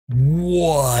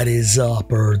What is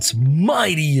up, Earth's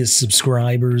mightiest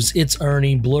subscribers? It's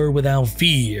Ernie, Blerd without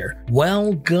fear.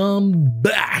 Welcome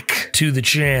back to the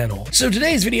channel. So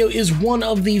today's video is one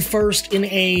of the first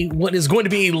in what is going to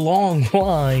be a long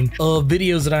line of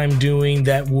videos that I'm doing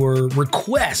that were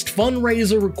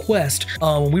fundraiser request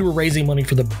when we were raising money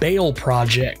for the Bail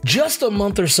Project just a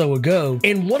month or so ago.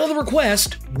 And one of the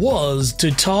requests was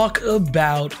to talk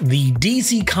about the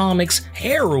DC Comics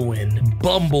heroine,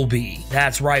 Bumblebee.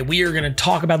 That's right. We are going to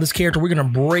talk about this character. We're going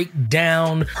to break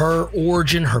down her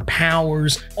origin, her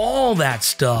powers, all that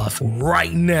stuff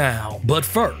right now. But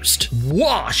first,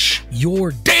 wash your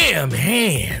damn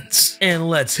hands and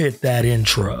let's hit that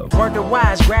intro. Word to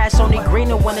wise, grass only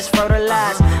greener when it's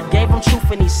fertilized. Gave them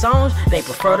truth in these songs, they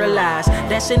prefer to lies.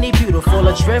 Destiny beautiful,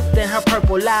 adrift in her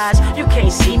purple eyes. You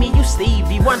can't see me, you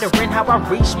Stevie, wondering how I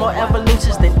reach more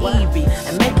evolutions than Evie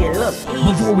and make it look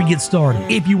easy. Before we get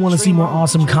started, if you want to see more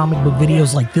awesome comic book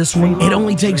videos like this one, it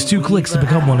only takes 2 clicks to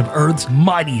become one of Earth's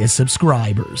mightiest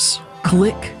subscribers.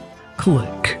 Click.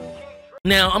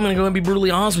 Now, I'm going to go and be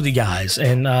brutally honest with you guys,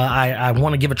 and I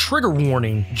want to give a trigger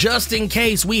warning just in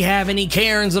case we have any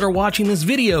Karens that are watching this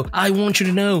video. I want you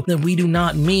to know that we do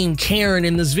not mean Karen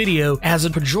in this video as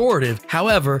a pejorative.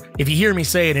 However, if you hear me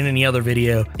say it in any other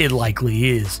video, it likely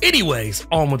is. Anyways,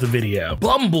 on with the video.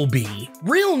 Bumblebee,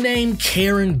 real name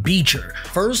Karen Beecher,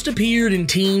 first appeared in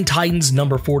Teen Titans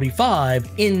number 45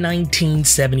 in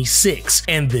 1976,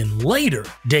 and then later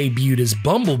debuted as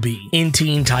Bumblebee in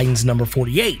Teen Titans number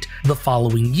 48 the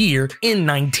following year in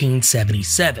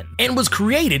 1977, and was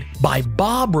created by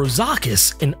Bob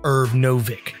Rozakis and Irv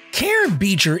Novick. Karen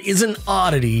Beecher is an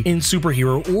oddity in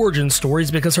superhero origin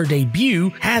stories because her debut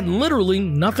had literally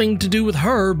nothing to do with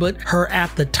her but her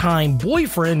at the time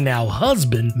boyfriend, now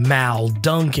husband, Mal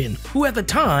Duncan, who at the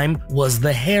time was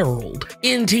the Herald.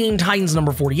 In Teen Titans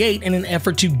number 48, in an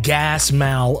effort to gas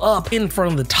Mal up in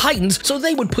front of the Titans so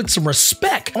they would put some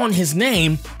respect on his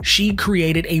name, she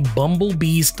created a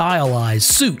Bumblebee stylized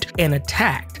suit and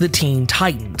attacked the Teen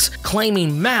Titans,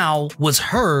 claiming Mal was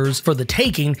hers for the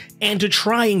taking and to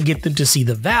try and get them to see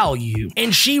the value,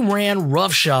 and she ran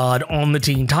roughshod on the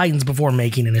Teen Titans before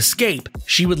making an escape.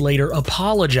 She would later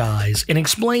apologize and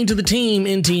explain to the team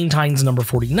in Teen Titans number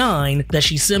 49 that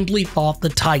she simply thought the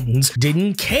Titans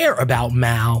didn't care about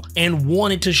Mal and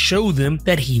wanted to show them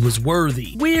that he was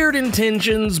worthy. Weird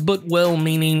intentions, but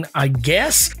well-meaning, I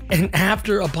guess. And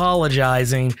after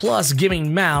apologizing, plus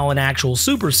giving Mal an actual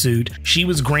super suit, she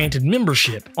was granted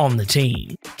membership on the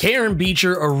team. Karen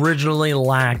Beecher originally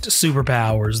lacked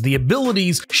superpowers. The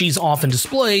abilities she's often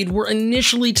displayed were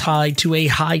initially tied to a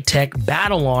high-tech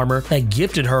battle armor that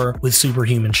gifted her with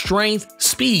superhuman strength,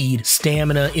 speed,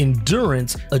 stamina,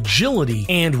 endurance, agility,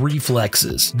 and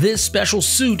reflexes. This special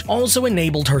suit also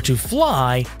enabled her to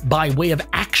fly by way of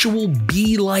actual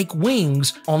bee-like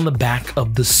wings on the back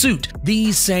of the suit.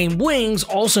 These same wings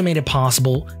also made it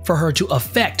possible for her to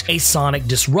effect a sonic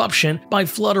disruption by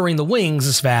fluttering the wings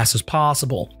as fast as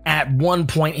possible. At one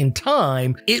point in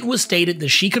time, it was stated that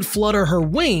she could flutter her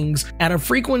wings at a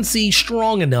frequency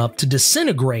strong enough to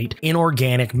disintegrate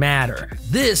inorganic matter.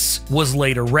 This was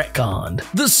later retconned.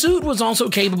 The suit was also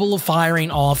capable of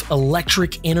firing off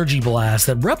electric energy blasts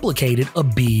that replicated a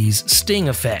bee's sting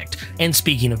effect. And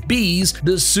speaking of bees,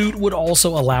 the suit would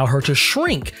also allow her to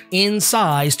shrink in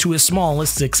size to as small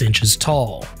as 6 inches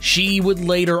tall. She would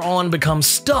later on become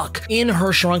stuck in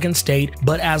her shrunken state,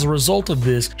 but as a result of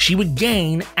this, she would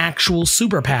gain actual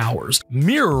superpowers,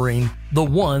 mirroring the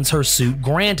ones her suit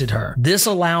granted her. This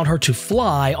allowed her to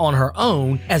fly on her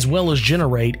own as well as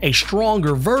generate a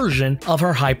stronger version of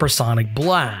her hypersonic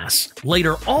blast.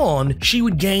 Later on, she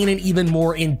would gain an even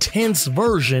more intense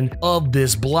version of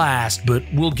this blast, but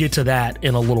we'll get to that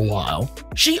in a little while.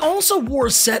 She also wore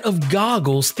a set of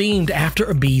goggles themed after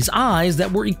a bee's eyes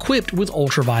that were equipped with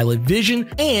ultraviolet vision,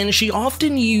 and she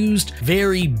often used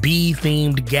very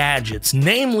bee-themed gadgets,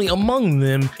 namely among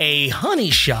them a honey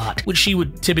shot, which she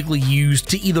would typically use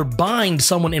to either bind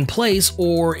someone in place,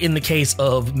 or in the case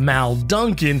of Mal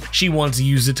Duncan, she once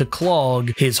used it to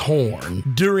clog his horn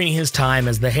during his time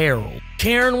as the Herald.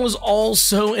 Karen was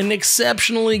also an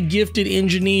exceptionally gifted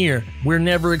engineer. We're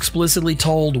never explicitly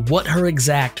told what her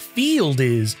exact field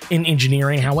is in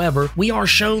engineering. However, we are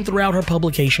shown throughout her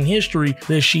publication history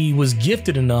that she was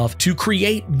gifted enough to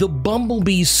create the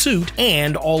Bumblebee suit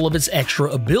and all of its extra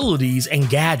abilities and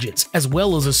gadgets, as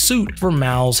well as a suit for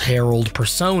Mal's Herald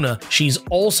persona. She's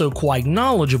also quite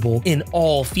knowledgeable in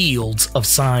all fields of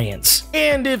science.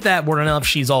 And if that weren't enough,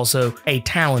 she's also a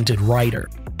talented writer.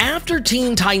 After After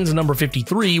Teen Titans number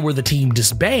 53, where the team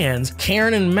disbands,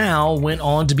 Karen and Mal went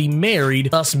on to be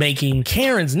married, thus making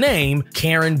Karen's name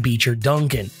Karen Beecher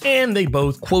Duncan, and they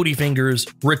both, quotey fingers,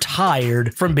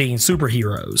 retired from being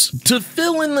superheroes. To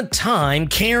fill in the time,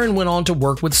 Karen went on to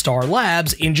work with Star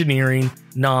Labs, engineering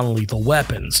non-lethal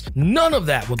weapons. None of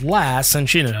that would last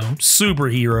since, you know,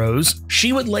 superheroes.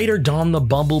 She would later don the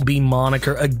Bumblebee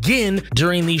moniker again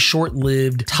during the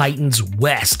short-lived Titans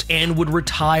West and would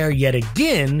retire yet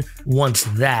again once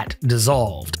that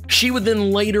dissolved. She would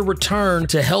then later return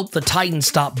to help the Titans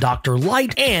stop Dr.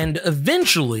 Light and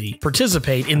eventually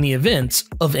participate in the events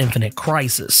of Infinite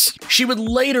Crisis. She would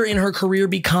later in her career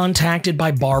be contacted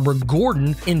by Barbara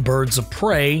Gordon in Birds of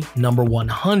Prey number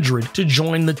 100 to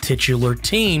join the titular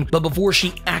team, but before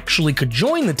she actually could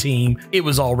join the team, it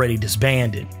was already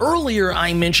disbanded. Earlier,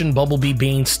 I mentioned Bumblebee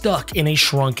being stuck in a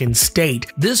shrunken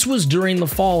state. This was during the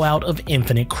fallout of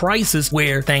Infinite Crisis,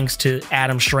 where, thanks to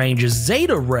Adam Strange's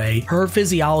Zeta Ray, her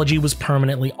physiology was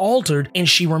permanently altered and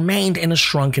she remained in a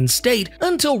shrunken state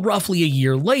until roughly a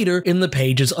year later in the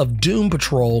pages of Doom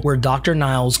Patrol, where Dr.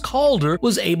 Niles Calder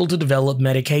was able to develop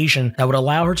medication that would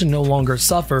allow her to no longer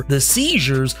suffer the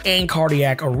seizures and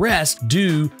cardiac arrest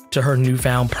due to her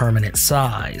newfound permanent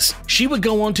size. She would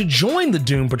go on to join the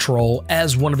Doom Patrol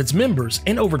as one of its members,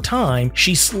 and over time,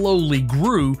 she slowly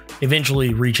grew,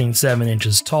 eventually reaching 7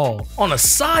 inches tall. On a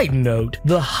side note,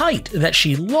 the height that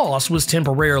she lost was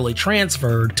temporarily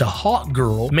transferred to Hawk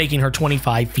Girl, making her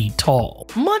 25 feet tall.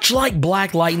 Much like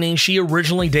Black Lightning, she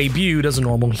originally debuted as a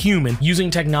normal human, using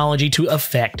technology to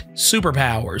affect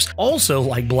superpowers. Also,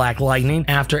 like Black Lightning,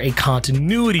 after a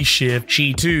continuity shift,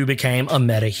 she too became a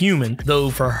meta-human, though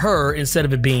for her, instead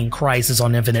of it being Crisis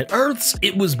on Infinite Earths,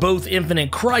 it was both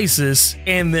Infinite Crisis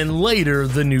and then later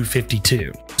the New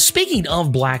 52. Speaking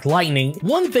of Black Lightning,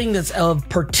 one thing that's of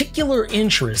particular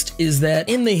interest is that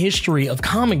in the history of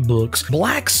comic books,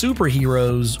 black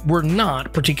superheroes were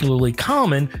not particularly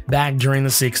common back during the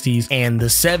 60s and the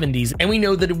 70s, and we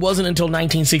know that it wasn't until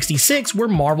 1966 where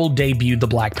Marvel debuted the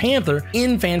Black Panther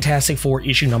in Fantastic Four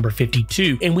issue number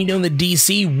 52, and we know that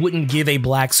DC wouldn't give a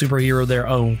black superhero their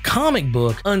own comic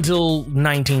book until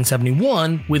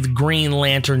 1971 with Green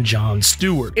Lantern John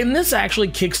Stewart. And this actually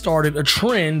kickstarted a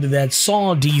trend that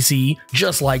saw DC,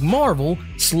 just like Marvel,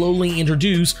 slowly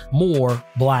introduce more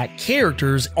black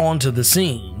characters onto the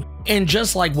scene. And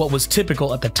just like what was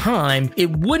typical at the time, it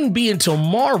wouldn't be until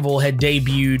Marvel had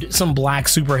debuted some black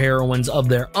superheroines of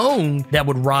their own that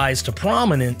would rise to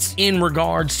prominence. In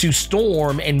regards to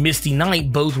Storm and Misty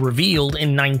Knight, both revealed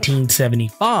in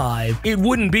 1975, it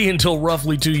wouldn't be until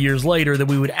roughly 2 years later that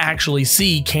we would actually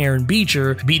see Karen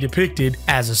Beecher be depicted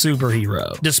as a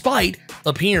superhero, despite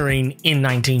appearing in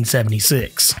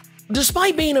 1976.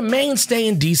 Despite being a mainstay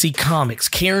in DC Comics,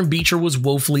 Karen Beecher was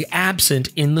woefully absent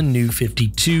in the New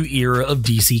 52 era of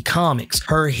DC Comics.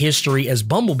 Her history as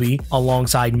Bumblebee,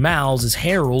 alongside Mal's as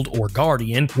Herald or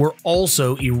Guardian, were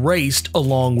also erased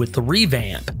along with the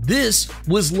revamp. This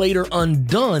was later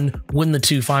undone when the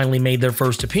two finally made their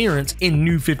first appearance in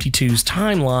New 52's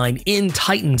timeline in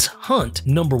Titans Hunt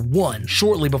number 1,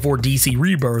 shortly before DC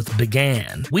Rebirth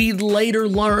began. We'd later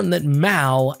learn that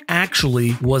Mal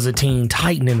actually was a Teen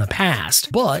Titan in the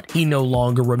past, but he no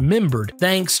longer remembered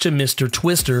thanks to Mr.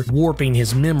 Twister warping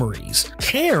his memories.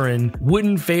 Karen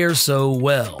wouldn't fare so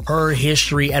well. Her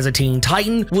history as a Teen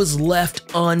Titan was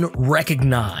left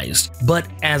unrecognized, but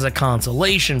as a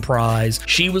consolation prize,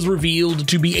 she was revealed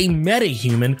to be a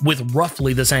meta-human with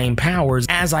roughly the same powers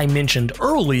as I mentioned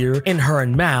earlier, and her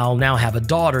and Mal now have a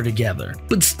daughter together.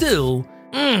 But still,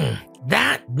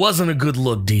 that wasn't a good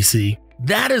look, DC.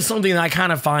 That is something that I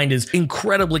kind of find is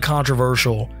incredibly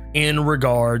controversial in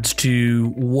regards to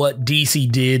what DC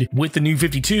did with the New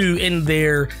 52 in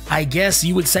their, I guess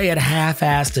you would say, a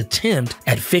half-assed attempt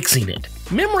at fixing it.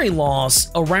 Memory loss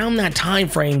around that time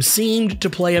frame seemed to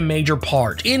play a major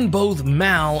part in both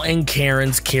Mal and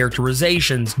Karen's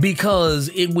characterizations, because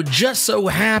it would just so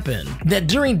happen that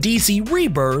during DC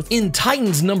Rebirth in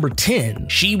Titans number 10,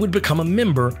 she would become a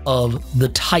member of the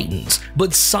Titans,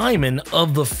 but Simon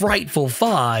of the Frightful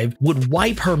Five would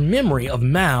wipe her memory of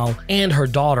Mal and her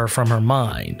daughter from her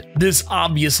mind. This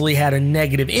obviously had a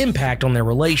negative impact on their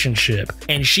relationship,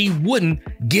 and she wouldn't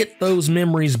get those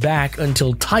memories back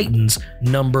until Titans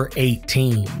number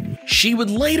 18. She would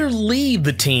later leave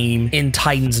the team in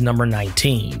Titans number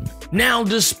 19. Now,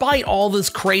 despite all this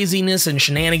craziness and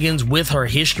shenanigans with her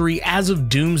history, as of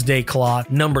Doomsday Clock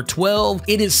number 12,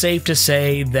 it is safe to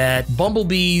say that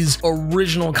Bumblebee's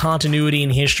original continuity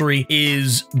and history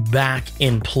is back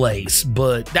in place.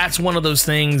 But that's one of those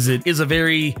things that is a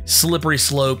very very slippery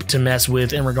slope to mess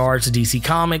with in regards to DC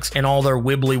Comics and all their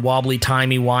wibbly-wobbly,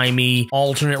 timey-wimey,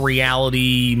 alternate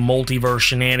reality, multiverse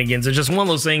shenanigans. It's just one of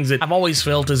those things that I've always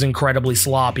felt is incredibly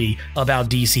sloppy about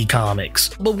DC Comics.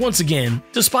 But once again,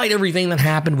 despite everything that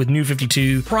happened with New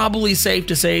 52, probably safe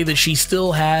to say that she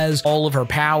still has all of her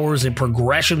powers and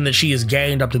progression that she has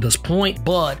gained up to this point,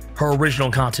 but her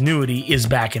original continuity is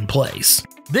back in place.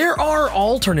 There are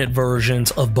alternate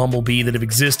versions of Bumblebee that have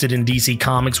existed in DC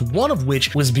Comics, one of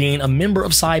which was being a member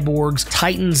of Cyborg's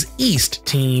Titans East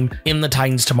team in the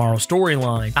Titans Tomorrow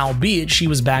storyline, albeit she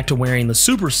was back to wearing the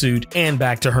super suit and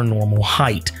back to her normal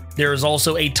height. There is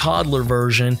also a toddler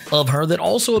version of her that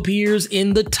also appears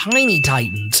in the Tiny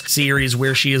Titans series,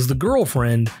 where she is the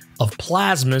girlfriend of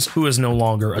Plasmus, who is no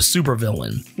longer a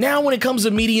supervillain. Now, when it comes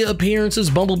to media appearances,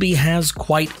 Bumblebee has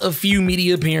quite a few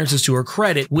media appearances to her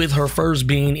credit, with her first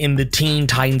being in the Teen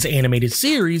Titans animated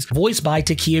series, voiced by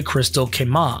Takia Crystal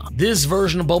Kema. This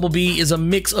version of Bumblebee is a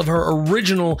mix of her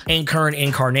original and current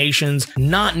incarnations,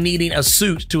 not needing a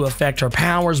suit to affect her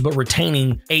powers, but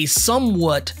retaining a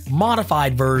somewhat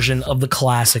modified version of the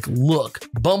classic look.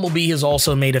 Bumblebee has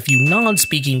also made a few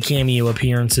non-speaking cameo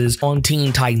appearances on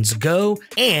Teen Titans Go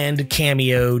and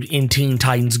cameoed in Teen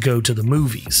Titans Go to the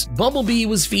Movies. Bumblebee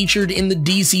was featured in the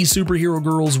DC Superhero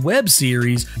Girls web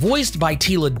series, voiced by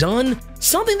Tila Dunn,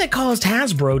 something that caused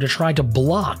Hasbro to try to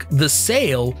block the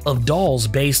sale of dolls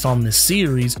based on this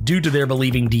series due to their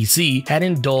believing DC had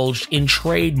indulged in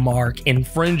trademark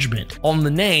infringement on the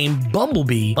name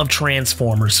Bumblebee of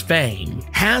Transformers fame.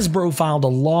 Hasbro filed a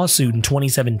lawsuit in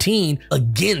 2017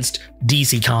 against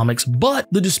DC Comics, but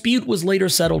the dispute was later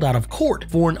settled out of court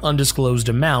for an undisclosed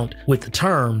amount, with the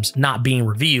terms not being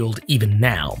revealed even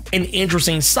now. An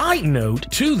interesting side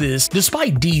note to this,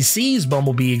 despite DC's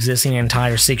Bumblebee existing an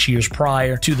entire 6 years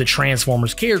prior to the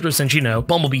Transformers character, since, you know,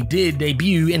 Bumblebee did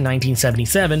debut in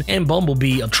 1977 and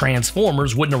Bumblebee of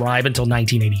Transformers wouldn't arrive until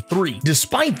 1983.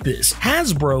 Despite this,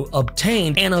 Hasbro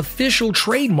obtained an official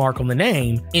trademark on the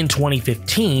name in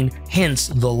 2015, hence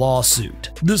the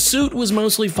lawsuit. The suit was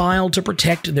mostly filed to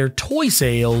protect their toy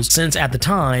sales, since at the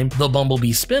time, the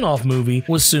Bumblebee spin-off movie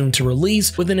was soon to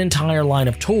release with an entire line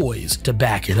of toys to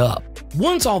back it up.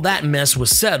 Once all that mess was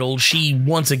settled, she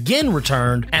once again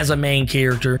returned as a main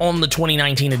character on the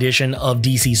 2019 edition of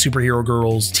DC Superhero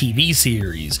Girls TV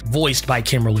series, voiced by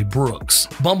Kimberly Brooks.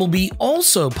 Bumblebee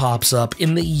also pops up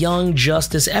in the Young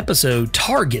Justice episode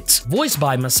Targets, voiced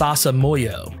by Masasa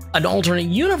Moyo. An alternate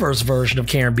universe version of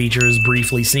Karen Beecher is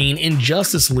briefly seen in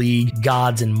Justice League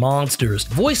Gods and Monsters,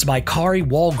 voiced by Kari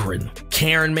Walgren.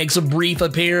 Karen makes a brief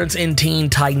appearance in Teen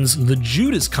Titans The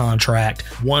Judas Contract,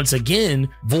 once again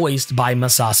voiced by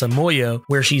Masasa Moyo,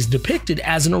 where she's depicted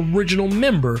as an original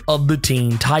member of the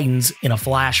Teen Titans in a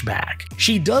flashback.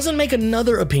 She doesn't make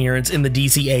another appearance in the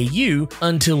DCAU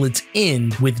until its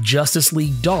end with Justice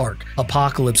League Dark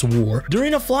Apocalypse War,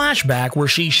 during a flashback where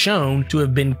she's shown to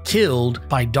have been killed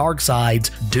by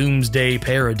Darkseid's Doomsday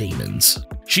Parademons.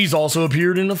 She's also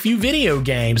appeared in a few video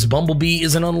games. Bumblebee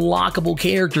is an unlockable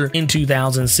character in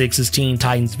 2006's Teen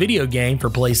Titans video game for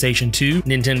PlayStation 2,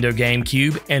 Nintendo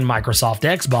GameCube, and Microsoft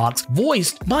Xbox,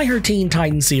 voiced by her Teen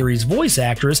Titans series voice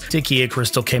actress, Takia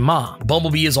Crystal Kema.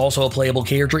 Bumblebee is also a playable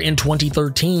character in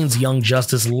 2013's Young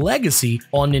Justice Legacy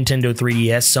on Nintendo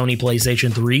 3DS, Sony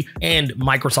PlayStation 3, and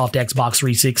Microsoft Xbox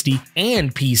 360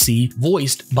 and PC,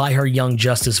 voiced by her Young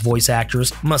Justice voice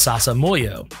actress, Masasa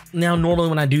Moyo. Now, normally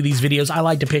when I do these videos, I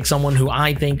like to pick someone who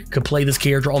I think could play this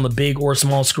character on the big or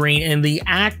small screen, and the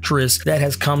actress that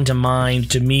has come to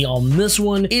mind to me on this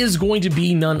one is going to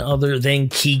be none other than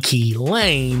Kiki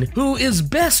Lane, who is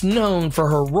best known for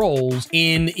her roles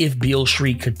in If Beale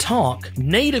Street Could Talk,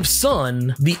 Native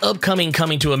Son, the upcoming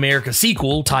Coming to America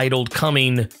sequel titled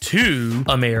Coming to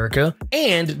America,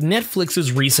 and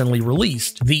Netflix's recently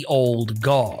released The Old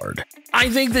Guard. I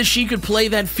think that she could play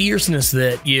that fierceness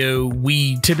that,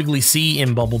 we typically see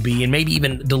in Bumblebee, and maybe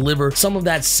even deliver some of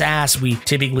that sass we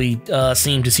typically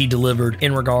seem to see delivered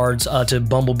in regards to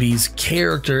Bumblebee's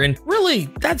character. And really,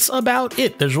 that's about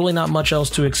it. There's really not much else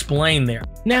to explain there.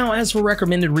 Now, as for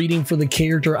recommended reading for the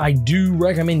character, I do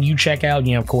recommend you check out,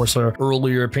 of course, her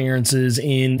earlier appearances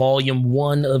in Volume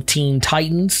 1 of Teen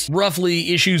Titans,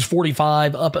 roughly issues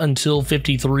 45 up until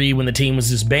 53 when the team was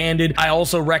disbanded. I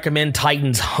also recommend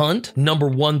Titans Hunt, number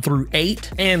 1 through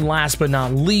 8, and last but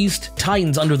not least,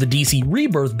 Titans Under the DC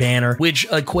Rebirth banner, which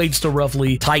equates to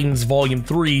roughly Titans Volume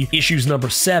 3, issues number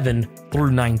 7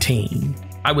 through 19.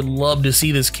 I would love to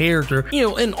see this character,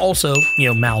 and also,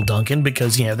 Mal Duncan,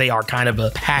 because, they are kind of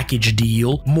a package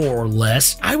deal, more or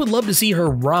less. I would love to see her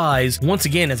rise, once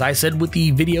again, as I said with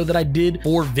the video that I did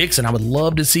for Vixen, I would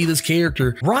love to see this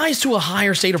character rise to a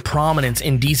higher state of prominence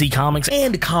in DC Comics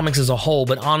and comics as a whole,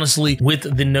 but honestly,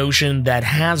 with the notion that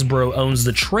Hasbro owns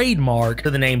the trademark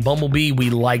to the name Bumblebee, we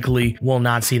likely will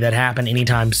not see that happen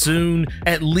anytime soon,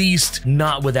 at least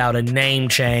not without a name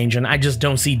change, and I just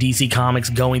don't see DC Comics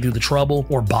going through the trouble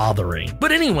or bothering.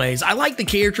 But anyways, I like the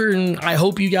character, and I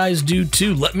hope you guys do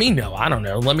too. Let me know. I don't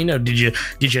know. Let me know. Did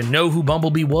you know who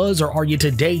Bumblebee was, or are you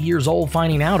today years old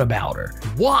finding out about her?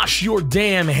 Wash your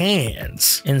damn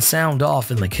hands and sound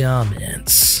off in the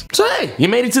comments. So hey, you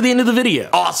made it to the end of the video.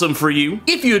 Awesome for you.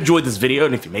 If you enjoyed this video,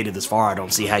 and if you made it this far, I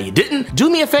don't see how you didn't, do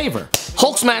me a favor.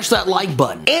 Hulk smash that like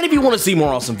button. And if you want to see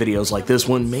more awesome videos like this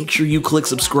one, make sure you click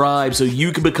subscribe so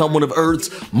you can become one of Earth's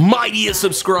mightiest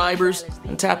subscribers,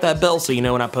 and tap that bell so you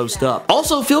know when I post up.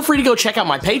 Also, feel free to go check out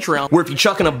my Patreon, where if you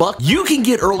chuck in $1, you can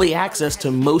get early access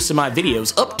to most of my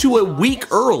videos up to a week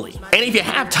early. And if you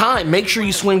have time, make sure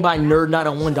you swing by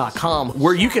nerd901.com,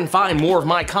 where you can find more of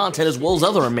my content as well as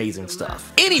other amazing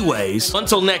stuff. Anyways,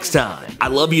 until next time, I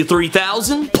love you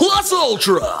 3000 plus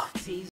ultra!